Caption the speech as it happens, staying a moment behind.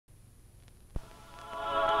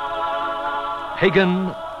pagan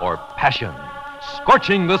or passion,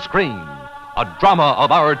 scorching the screen, a drama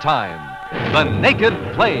of our time, The Naked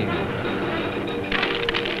Flame.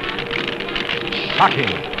 Shocking.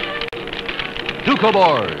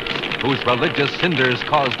 Doukhobors, whose religious cinders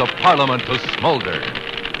caused a parliament to smolder.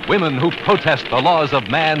 Women who protest the laws of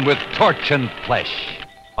man with torch and flesh.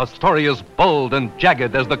 A story as bold and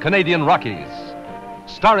jagged as the Canadian Rockies.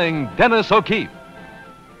 Starring Dennis O'Keefe.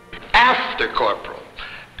 After, Corporal.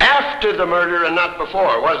 After the murder and not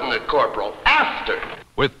before, wasn't it, Corporal? After.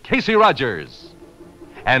 With Casey Rogers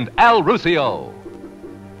and Al Ruscio.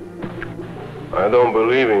 I don't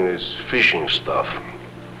believe in this fishing stuff.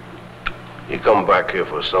 You come back here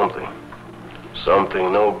for something.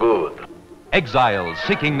 Something no good. Exiles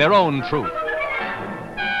seeking their own truth.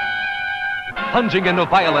 Plunging into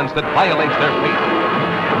violence that violates their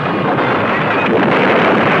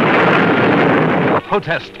faith.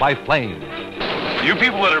 Protest by flame. You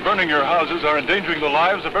people that are burning your houses are endangering the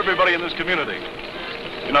lives of everybody in this community.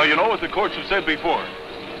 You know what the courts have said before.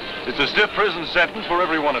 It's a stiff prison sentence for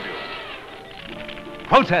every one of you.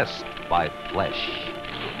 Protest by flesh.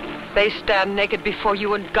 They stand naked before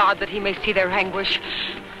you and God that he may see their anguish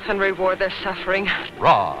and reward their suffering.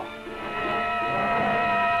 Raw.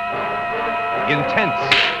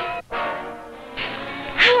 Intense.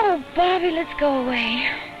 Oh, Bobby, let's go away.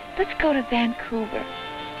 Let's go to Vancouver,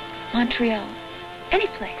 Montreal, any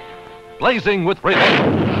place. Blazing with revenge.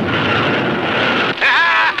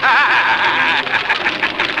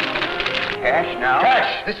 Cash now?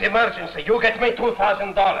 Cash, this emergency. You get me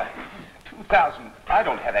 $2,000. $2,000? I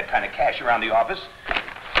don't have that kind of cash around the office.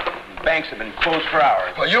 The banks have been closed for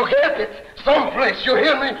hours. Well, you get it. Someplace, you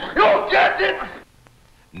hear me? You get it!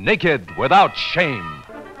 Naked without shame.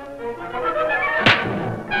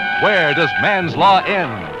 Where does man's law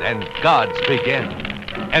end and God's begin?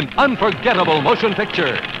 An unforgettable motion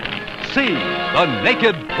picture. See The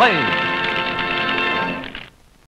Naked Flame.